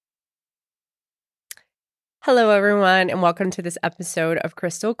Hello, everyone, and welcome to this episode of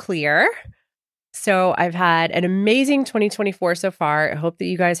Crystal Clear. So I've had an amazing 2024 so far. I hope that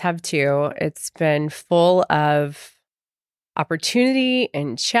you guys have too. It's been full of opportunity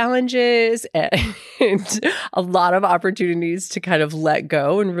and challenges and a lot of opportunities to kind of let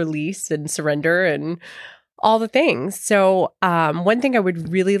go and release and surrender and all the things. So one thing I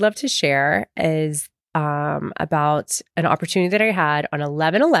would really love to share is about an opportunity that I had on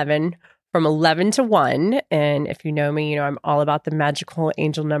 11/11 from 11 to 1. And if you know me, you know I'm all about the magical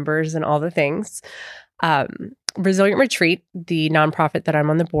angel numbers and all the things. Resilient Retreat, the nonprofit that I'm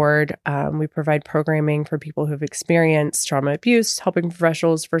on the board, we provide programming for people who've experienced trauma abuse, helping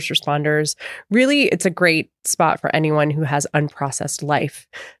professionals, first responders. Really, it's a great spot for anyone who has unprocessed life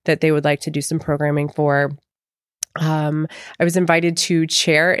that they would like to do some programming for. I was invited to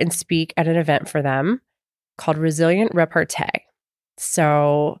chair and speak at an event for them called Resilient Repartee.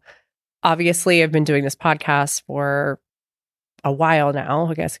 So obviously, I've been doing this podcast for a while now,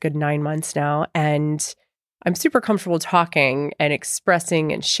 I guess a good 9 months now, and I'm super comfortable talking and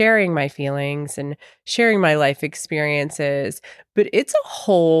expressing and sharing my feelings and sharing my life experiences. But it's a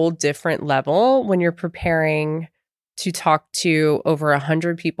whole different level when you're preparing to talk to over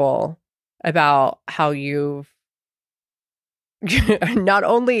 100 people about how you've not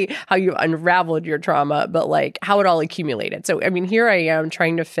only how you unraveled your trauma, but like how it all accumulated. So, I mean, here I am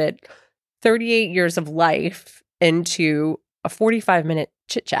trying to fit 38 years of life into a 45-minute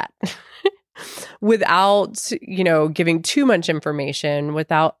chit chat without, giving too much information,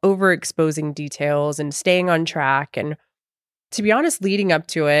 without overexposing details and staying on track. And to be honest, leading up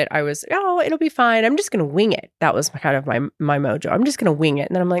to it, I was, it'll be fine. I'm just going to wing it. That was kind of my mojo. I'm just going to wing it.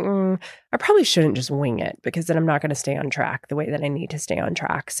 And then I'm like, I probably shouldn't just wing it because then I'm not going to stay on track the way that I need to stay on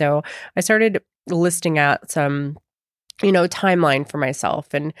track. So I started listing out some timeline for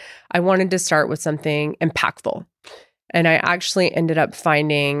myself. And I wanted to start with something impactful. And I actually ended up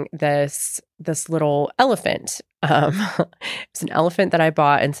finding this little elephant. It's an elephant that I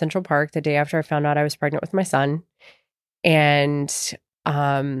bought in Central Park the day after I found out I was pregnant with my son. And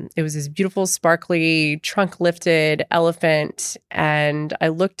it was this beautiful, sparkly, trunk-lifted elephant. And I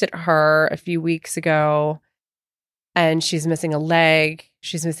looked at her a few weeks ago, and she's missing a leg.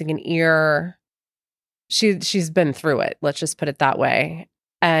 She's missing an ear. She's been through it. Let's just put it that way.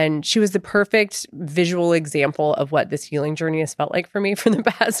 And she was the perfect visual example of what this healing journey has felt like for me for the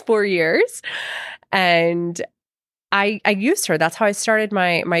past 4 years. And I used her. That's how I started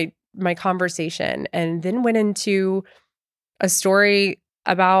my conversation, and then went into a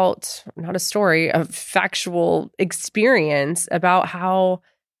factual experience about how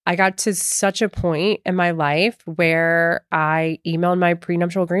I got to such a point in my life where I emailed my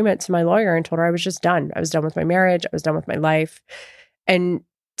prenuptial agreement to my lawyer and told her I was just done. I was done with my marriage. I was done with my life. And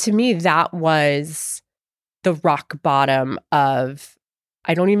to me, that was the rock bottom of,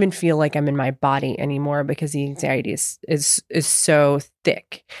 I don't even feel like I'm in my body anymore because the anxiety is so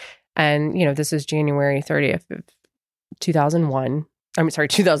thick. And, this is January 30th of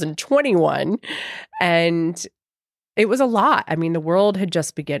 2021. And it was a lot. I mean, the world had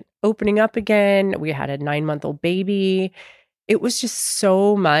just begun opening up again. We had a 9-month-old baby. It was just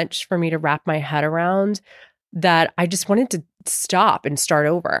so much for me to wrap my head around that I just wanted to stop and start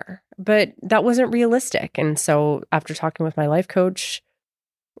over. But that wasn't realistic. And so after talking with my life coach,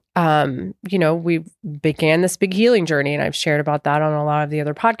 we began this big healing journey, and I've shared about that on a lot of the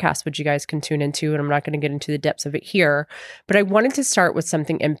other podcasts, which you guys can tune into, and I'm not going to get into the depths of it here, but I wanted to start with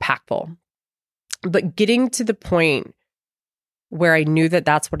something impactful. But getting to the point where I knew that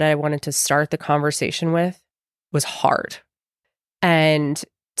that's what I wanted to start the conversation with was hard. And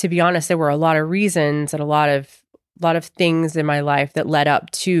to be honest, there were a lot of reasons and a lot of things in my life that led up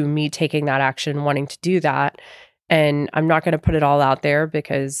to me taking that action, wanting to do that. And I'm not going to put it all out there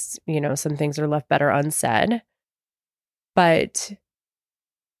because, some things are left better unsaid. But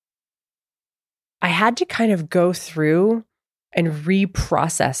I had to kind of go through and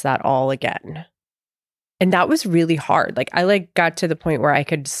reprocess that all again. And that was really hard. Like I got to the point where I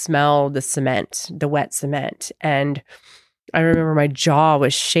could smell the cement, the wet cement. And I remember my jaw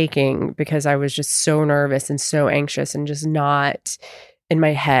was shaking because I was just so nervous and so anxious and just not in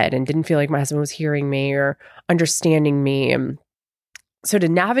my head, and didn't feel like my husband was hearing me or understanding me. And so to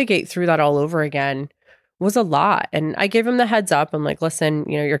navigate through that all over again was a lot. And I gave him the heads up. I'm like, listen,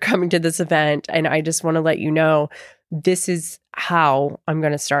 you're coming to this event, and I just want to let you know this is how I'm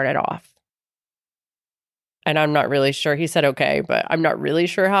going to start it off. And I'm not really sure. He said, okay, but I'm not really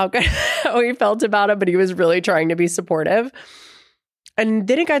sure how he felt about it, but he was really trying to be supportive. And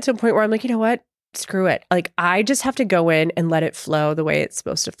then it got to a point where I'm like, you know what? screw it. Like, I just have to go in and let it flow the way it's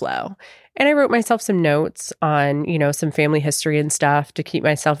supposed to flow. And I wrote myself some notes on, some family history and stuff to keep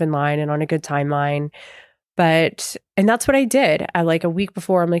myself in line and on a good timeline. And that's what I did. I like a week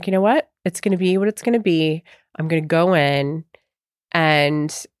before, I'm like, you know what? It's going to be what it's going to be. I'm going to go in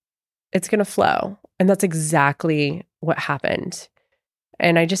and it's going to flow. And that's exactly what happened.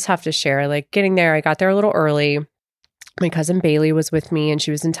 And I just have to share, like, getting there, I got there a little early. My cousin Bailey was with me and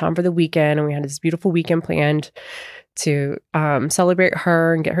she was in town for the weekend. And we had this beautiful weekend planned to celebrate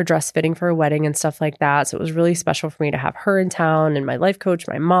her and get her dress fitting for a wedding and stuff like that. So it was really special for me to have her in town, and my life coach,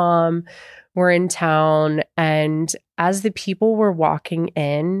 my mom, were in town. And as the people were walking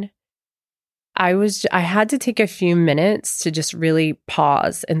in, I had to take a few minutes to just really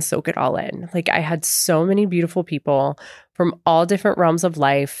pause and soak it all in. Like, I had so many beautiful people from all different realms of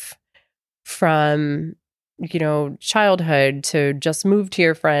life, from childhood to just moved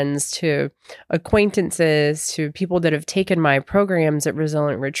here friends, to acquaintances, to people that have taken my programs at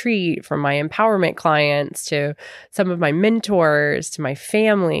Resilient Retreat, from my empowerment clients to some of my mentors, to my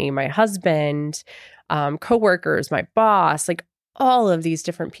family, my husband, coworkers, my boss, like all of these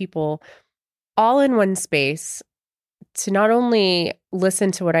different people, all in one space, to not only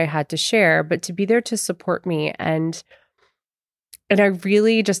listen to what I had to share, but to be there to support me. And I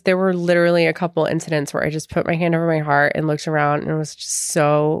really there were literally a couple incidents where I just put my hand over my heart and looked around and was just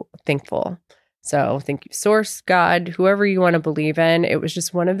so thankful. So thank you, Source, God, whoever you want to believe in. It was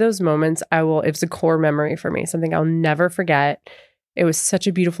just one of those moments it was a core memory for me, something I'll never forget. It was such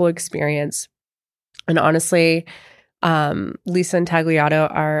a beautiful experience. And honestly, Lisa Intagliato,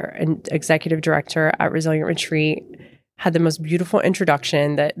 our executive director at Resilient Retreat, had the most beautiful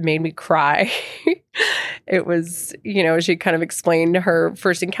introduction that made me cry. It was, she kind of explained her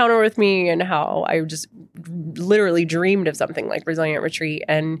first encounter with me and how I just literally dreamed of something like Resilient Retreat.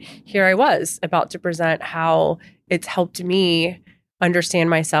 And here I was about to present how it's helped me understand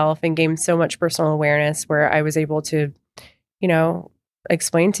myself and gain so much personal awareness, where I was able to,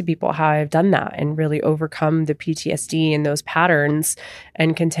 explain to people how I've done that and really overcome the PTSD and those patterns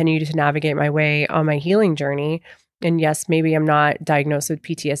and continue to navigate my way on my healing journey. And yes, maybe I'm not diagnosed with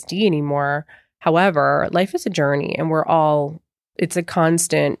PTSD anymore. However, life is a journey, and it's a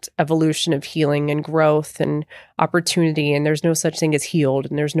constant evolution of healing and growth and opportunity. And there's no such thing as healed.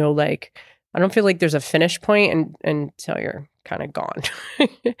 And there's no I don't feel like there's a finish point until you're kind of gone.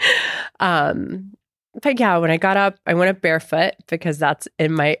 But yeah, when I got up, I went up barefoot because that's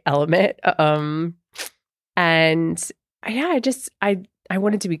in my element. And yeah, I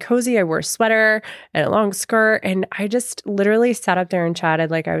wanted to be cozy. I wore a sweater and a long skirt, and I just literally sat up there and chatted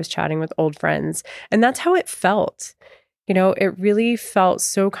like I was chatting with old friends. And that's how it felt. It really felt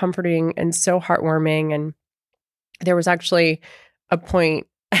so comforting and so heartwarming. And there was actually a point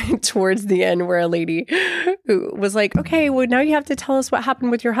towards the end where a lady who was like, okay, well, now you have to tell us what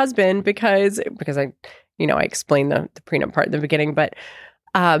happened with your husband, because I, I explained the prenup part in the beginning, but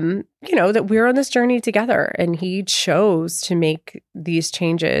that we're on this journey together, and he chose to make these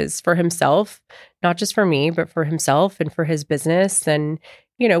changes for himself, not just for me, but for himself and for his business. And,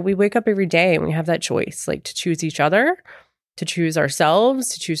 we wake up every day and we have that choice, like, to choose each other, to choose ourselves,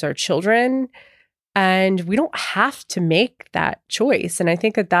 to choose our children. And we don't have to make that choice. And I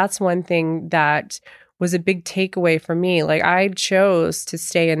think that that's one thing that was a big takeaway for me. Like, I chose to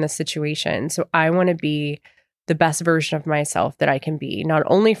stay in this situation. So I want to be the best version of myself that I can be, not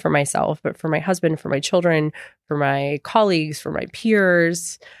only for myself, but for my husband, for my children, for my colleagues, for my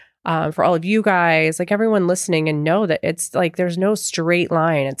peers, for all of you guys, like everyone listening, and know that it's like, there's no straight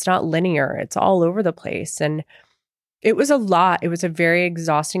line. It's not linear. It's all over the place. And it was a lot. It was a very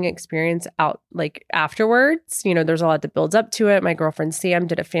exhausting experience afterwards. There's a lot that builds up to it. My girlfriend Sam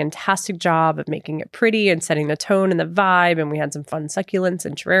did a fantastic job of making it pretty and setting the tone and the vibe. And we had some fun succulents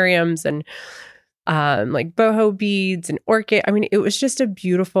and terrariums and boho beads and orchid. I mean, it was just a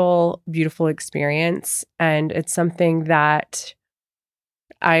beautiful, beautiful experience. And it's something that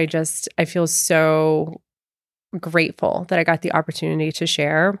I feel so grateful that I got the opportunity to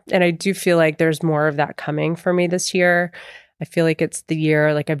share. And I do feel like there's more of that coming for me this year. I feel like it's the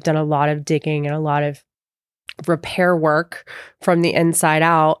year, like, I've done a lot of digging and a lot of repair work from the inside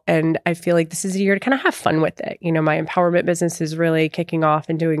out. And I feel like this is a year to kind of have fun with it. My empowerment business is really kicking off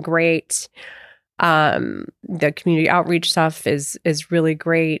and doing great. The community outreach stuff is really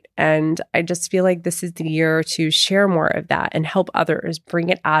great. And I just feel like this is the year to share more of that and help others, bring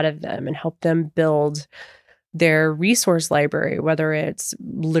it out of them and help them build their resource library, whether it's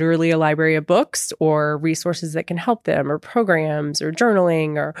literally a library of books or resources that can help them, or programs or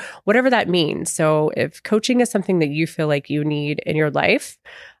journaling or whatever that means. So if coaching is something that you feel like you need in your life,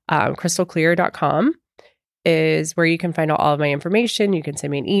 crystalclear.com is where you can find out all of my information. You can send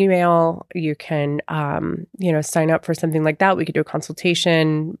me an email. You can, sign up for something like that. We could do a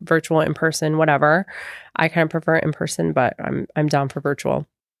consultation, virtual, in person, whatever. I kind of prefer in person, but I'm down for virtual.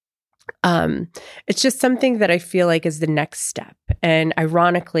 It's just something that I feel like is the next step. And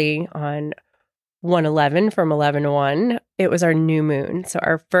ironically, on 1/11 from 11/1, it was our new moon. So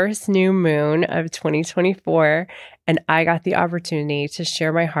our first new moon of 2024. And I got the opportunity to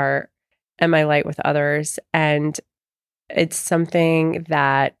share my heart and my light with others. And it's something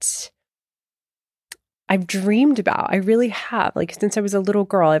that I've dreamed about. I really have. Like, since I was a little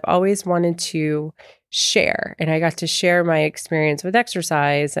girl, I've always wanted to share. And I got to share my experience with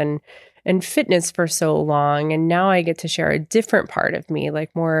exercise and fitness for so long. And now I get to share a different part of me,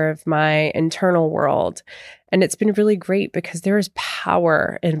 like more of my internal world. And it's been really great because there is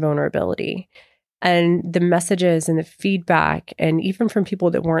power in vulnerability. And the messages and the feedback, and even from people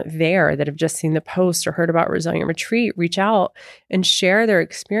that weren't there, that have just seen the post or heard about Resilient Retreat, reach out and share their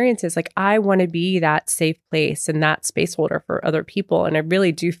experiences. Like, I want to be that safe place and that space holder for other people. And I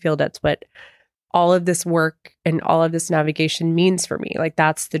really do feel that's what all of this work and all of this navigation means for me. Like,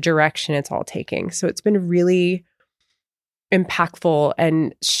 that's the direction it's all taking. So it's been really impactful,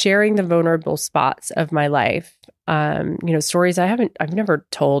 and sharing the vulnerable spots of my life. Stories I've never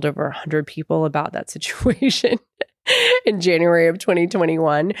told over 100 people about that situation in January of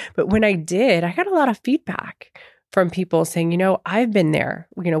 2021. But when I did, I got a lot of feedback from people saying, I've been there,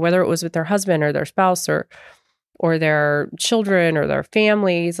 whether it was with their husband or their spouse or their children or their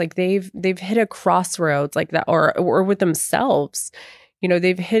families, like they've hit a crossroads like that, or with themselves,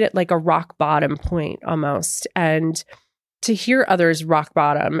 they've hit it like a rock bottom point almost. And to hear others rock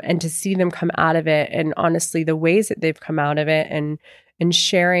bottom and to see them come out of it, and honestly, the ways that they've come out of it and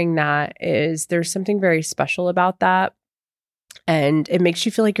sharing that, there's something very special about that. And it makes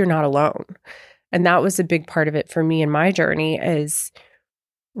you feel like you're not alone. And that was a big part of it for me in my journey, is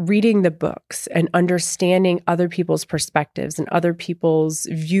reading the books and understanding other people's perspectives and other people's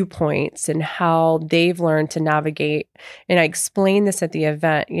viewpoints and how they've learned to navigate. And I explained this at the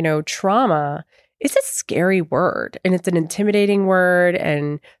event, trauma is a scary word, and it's an intimidating word,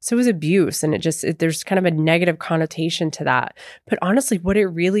 and so is abuse. And there's kind of a negative connotation to that. But honestly, what it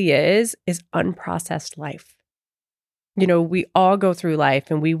really is unprocessed life. We all go through life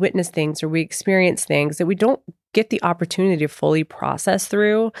and we witness things or we experience things that we don't get the opportunity to fully process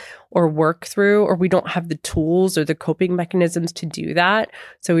through or work through, or we don't have the tools or the coping mechanisms to do that.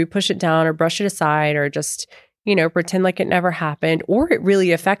 So we push it down or brush it aside, or just pretend like it never happened, or it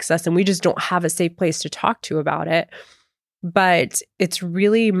really affects us and we just don't have a safe place to talk to about it. But it's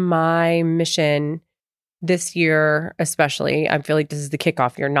really my mission this year, especially. I feel like this is the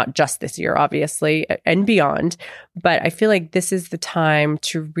kickoff year, not just this year, obviously, and beyond. But I feel like this is the time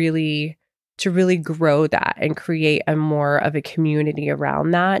to really grow that and create a more of a community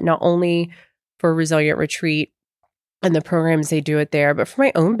around that, not only for Resilient Retreat and the programs they do it there, but for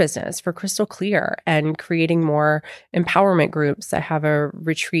my own business, for Crystal Clear, and creating more empowerment groups. I have a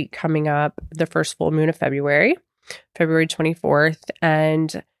retreat coming up the first full moon of February 24th.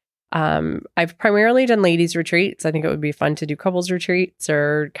 And I've primarily done ladies retreats. I think it would be fun to do couples retreats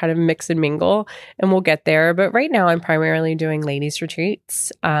or kind of mix and mingle, and we'll get there. But right now I'm primarily doing ladies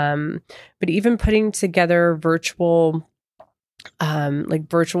retreats. But even putting together virtual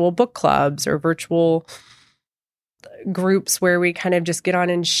book clubs or virtual groups where we kind of just get on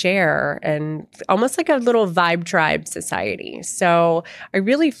and share, and almost like a little vibe tribe society. So I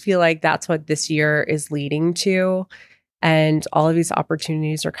really feel like that's what this year is leading to. And all of these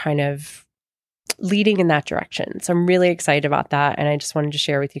opportunities are kind of leading in that direction. So I'm really excited about that. And I just wanted to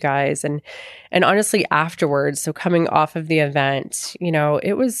share with you guys. And honestly, afterwards, so coming off of the event,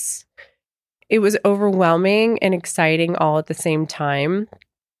 it was overwhelming and exciting all at the same time.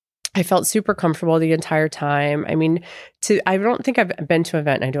 I felt super comfortable the entire time. I mean, I don't think I've been to an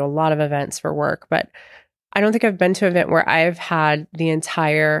event. I do a lot of events for work, but I don't think I've been to an event where I've had the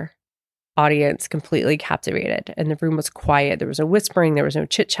entire audience completely captivated and the room was quiet. There was no whispering. There was no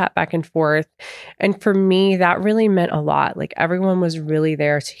chit chat back and forth. And for me, that really meant a lot. Like, everyone was really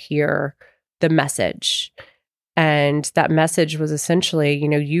there to hear the message. And that message was essentially,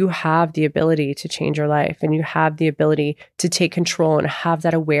 you have the ability to change your life, and you have the ability to take control and have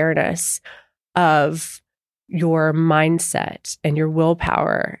that awareness of your mindset and your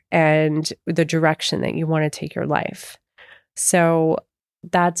willpower and the direction that you want to take your life. So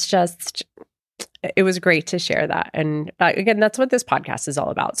it was great to share that. And again, that's what this podcast is all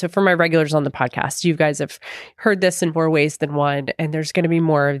about. So for my regulars on the podcast, you guys have heard this in more ways than one, and there's going to be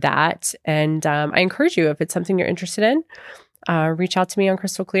more of that. And I encourage you, if it's something you're interested in, reach out to me on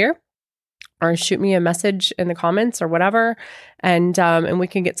Crystal Clear or shoot me a message in the comments or whatever. And we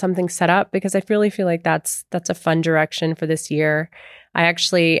can get something set up, because I really feel like that's a fun direction for this year. I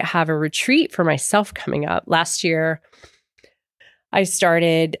actually have a retreat for myself coming up. Last year, I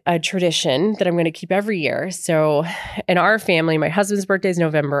started a tradition that I'm going to keep every year. So in our family, my husband's birthday is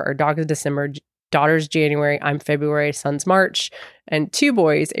November, our dog is December, daughter's January, I'm February, son's March, and 2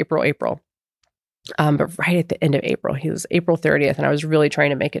 boys, April. But right at the end of April, he was April 30th, and I was really trying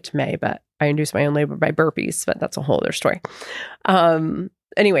to make it to May, but I induced my own labor by burpees, but that's a whole other story.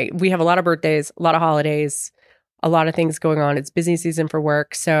 Anyway, we have a lot of birthdays, a lot of holidays, a lot of things going on. It's busy season for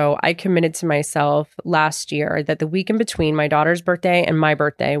work. So I committed to myself last year that the week in between my daughter's birthday and my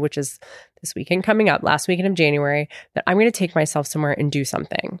birthday, which is this weekend coming up, last weekend of January, that I'm going to take myself somewhere and do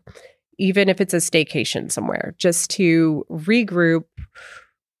something, even if it's a staycation somewhere, just to regroup,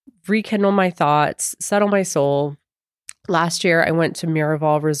 rekindle my thoughts, settle my soul. Last year, I went to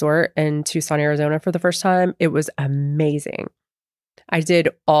Miraval Resort in Tucson, Arizona for the first time. It was amazing. I did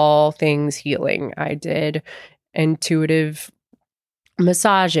all things healing. I did intuitive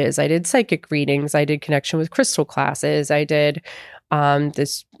massages. I did psychic readings. I did connection with crystal classes. I did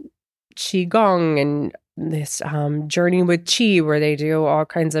this Qigong and this journey with Qi, where they do all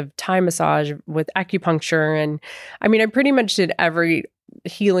kinds of Thai massage with acupuncture. And I mean, I pretty much did every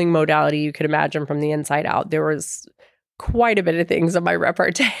healing modality you could imagine from the inside out. There was quite a bit of things on my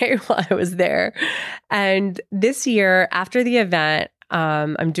repertoire while I was there. And this year, after the event,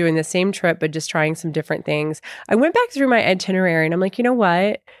 I'm doing the same trip, but just trying some different things. I went back through my itinerary and I'm like, you know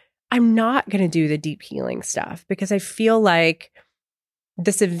what? I'm not going to do the deep healing stuff, because I feel like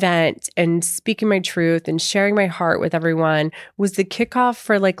this event and speaking my truth and sharing my heart with everyone was the kickoff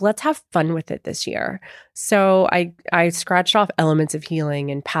for like, let's have fun with it this year. So I scratched off elements of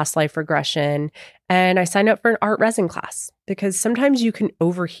healing and past life regression, and I signed up for an art resin class, because sometimes you can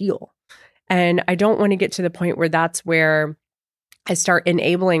overheal. And I don't want to get to the point where that's where I start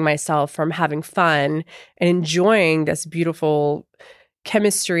enabling myself from having fun and enjoying this beautiful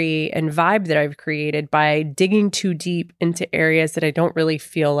chemistry and vibe that I've created by digging too deep into areas that I don't really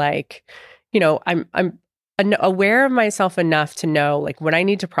feel like, I'm aware of myself enough to know, like, when I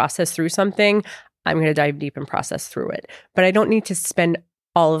need to process through something, I'm going to dive deep and process through it. But I don't need to spend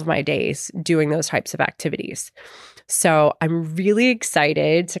all of my days doing those types of activities. So I'm really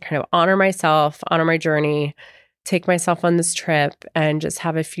excited to kind of honor myself, honor my journey, take myself on this trip, and just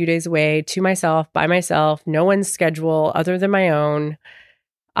have a few days away to myself, by myself, no one's schedule other than my own.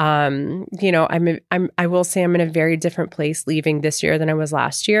 I will say I'm in a very different place leaving this year than I was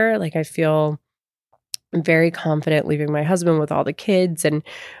last year. Like, I feel very confident leaving my husband with all the kids, and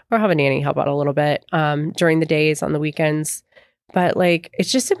we'll have a nanny help out a little bit during the days, on the weekends. But like,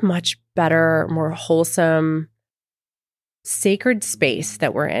 it's just a much better, more wholesome, sacred space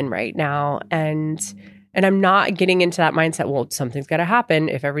that we're in right now. And I'm not getting into that mindset, well, something's got to happen.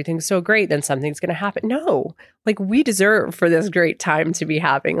 If everything's so great, then something's going to happen. No, like, we deserve for this great time to be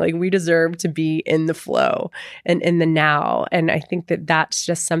happening. Like, we deserve to be in the flow and in the now. And I think that that's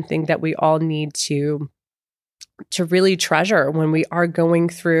just something that we all need to really treasure when we are going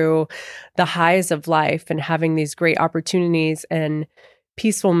through the highs of life and having these great opportunities and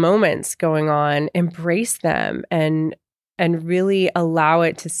peaceful moments going on. Embrace them and really allow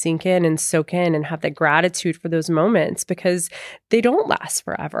it to sink in and soak in, and have that gratitude for those moments, because they don't last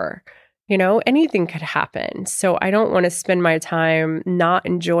forever. Anything could happen. So I don't want to spend my time not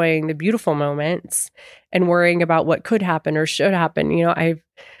enjoying the beautiful moments and worrying about what could happen or should happen.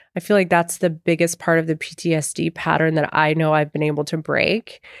 I feel like that's the biggest part of the PTSD pattern that I know I've been able to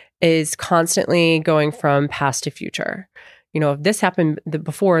break, is constantly going from past to future. If this happened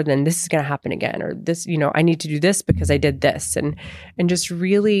before, then this is going to happen again, or this, I need to do this because I did this, and just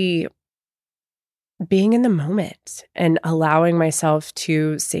really being in the moment and allowing myself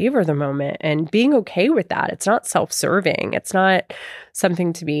to savor the moment and being okay with that. It's not self-serving. It's not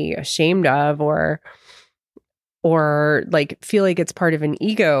something to be ashamed of or like feel like it's part of an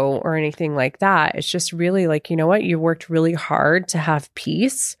ego or anything like that. It's just really like, you know what? You worked really hard to have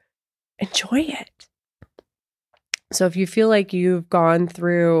peace. Enjoy it. So if you feel like you've gone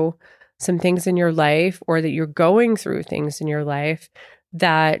through some things in your life, or that you're going through things in your life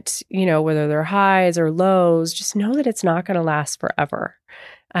that, whether they're highs or lows, just know that it's not going to last forever.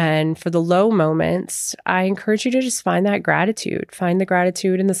 And for the low moments, I encourage you to just find that gratitude. Find the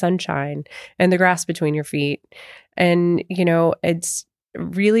gratitude in the sunshine and the grass between your feet. And,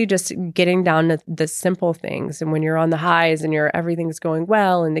 really just getting down to the simple things. And when you're on the highs and everything's going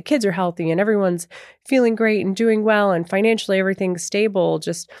well and the kids are healthy and everyone's feeling great and doing well and financially everything's stable,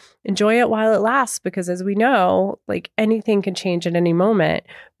 just enjoy it while it lasts, because as we know, like anything can change at any moment,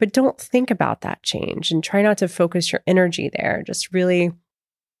 but don't think about that change and try not to focus your energy there. Just really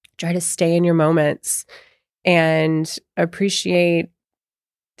try to stay in your moments and appreciate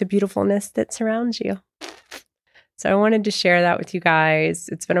the beautifulness that surrounds you. So I wanted to share that with you guys.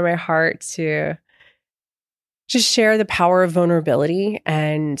 It's been on my heart to just share the power of vulnerability,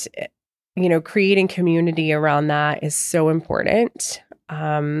 and, creating community around that is so important.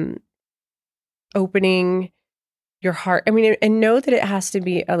 Opening your heart. And know that it has to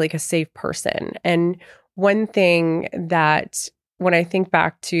be a safe person. And one thing that when I think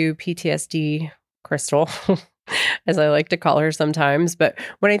back to PTSD, Crystal, as I like to call her sometimes, but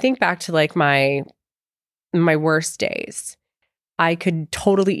when I think back to like my worst days, I could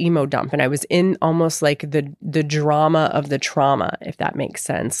totally emo dump, and I was in almost like the drama of the trauma, if that makes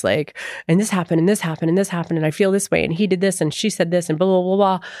sense. Like, and this happened, and this happened, and this happened, and I feel this way, and he did this, and she said this, and blah, blah, blah,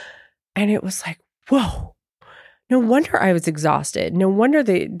 blah. And it was like, whoa, no wonder I was exhausted. No wonder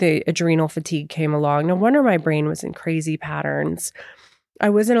the adrenal fatigue came along. No wonder my brain was in crazy patterns. I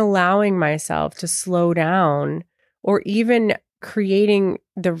wasn't allowing myself to slow down, or even creating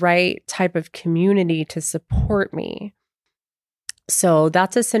the right type of community to support me. So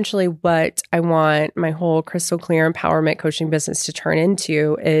that's essentially what I want my whole Crystal Clear empowerment coaching business to turn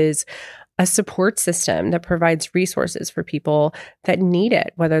into, is a support system that provides resources for people that need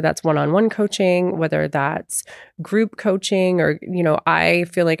it, whether that's one-on-one coaching, whether that's group coaching, or, I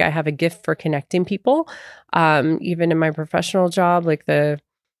feel like I have a gift for connecting people, even in my professional job,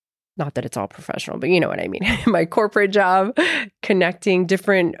 not that it's all professional, but you know what I mean. My corporate job, connecting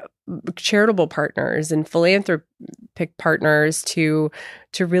different charitable partners and philanthropic partners to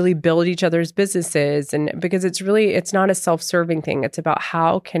really build each other's businesses. And because it's not a self-serving thing. It's about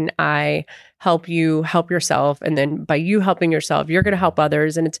how can I help you help yourself? And then by you helping yourself, you're going to help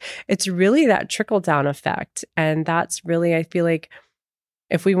others. And it's really that trickle-down effect. And that's really, I feel like,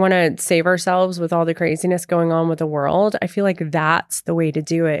 if we want to save ourselves with all the craziness going on with the world, I feel like that's the way to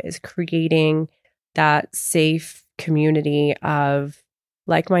do it, is creating that safe community of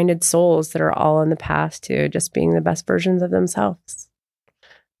like-minded souls that are all on the path to just being the best versions of themselves.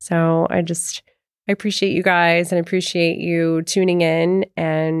 So I appreciate you guys, and I appreciate you tuning in,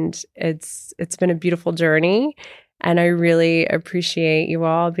 and it's been a beautiful journey, and I really appreciate you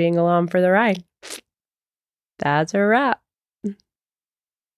all being along for the ride. That's a wrap.